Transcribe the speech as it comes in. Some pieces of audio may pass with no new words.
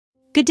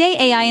Good day,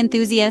 AI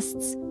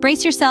enthusiasts.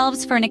 Brace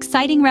yourselves for an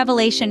exciting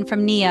revelation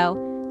from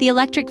NIO, the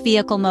electric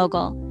vehicle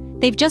mogul.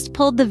 They've just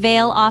pulled the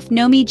veil off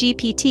NOMI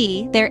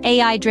GPT, their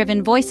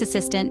AI-driven voice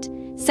assistant,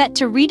 set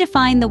to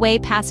redefine the way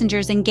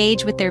passengers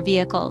engage with their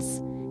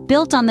vehicles.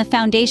 Built on the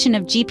foundation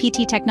of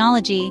GPT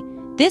technology,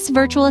 this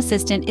virtual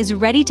assistant is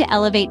ready to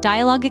elevate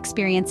dialogue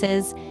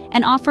experiences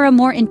and offer a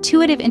more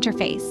intuitive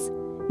interface.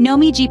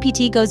 NOMI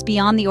GPT goes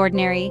beyond the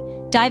ordinary,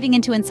 diving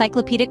into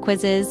encyclopaedic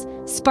quizzes,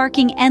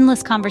 sparking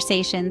endless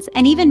conversations,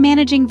 and even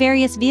managing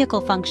various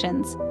vehicle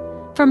functions.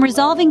 From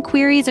resolving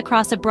queries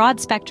across a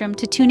broad spectrum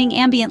to tuning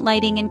ambient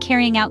lighting and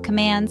carrying out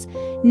commands,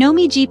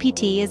 NOMI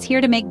GPT is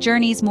here to make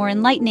journeys more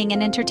enlightening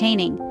and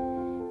entertaining.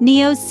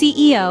 NIO's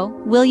CEO,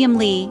 William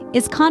Li,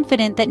 is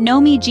confident that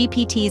NOMI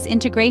GPT's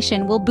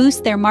integration will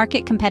boost their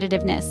market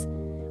competitiveness.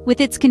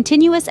 With its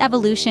continuous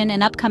evolution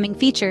and upcoming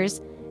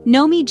features,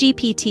 NOMI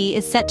GPT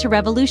is set to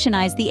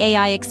revolutionize the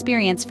AI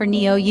experience for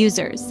NIO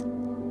users.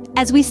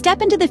 As we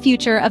step into the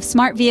future of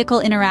smart vehicle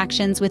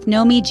interactions with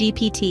NOMI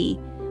GPT,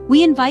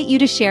 we invite you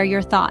to share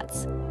your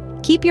thoughts.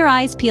 Keep your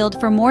eyes peeled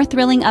for more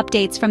thrilling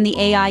updates from the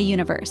AI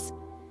universe.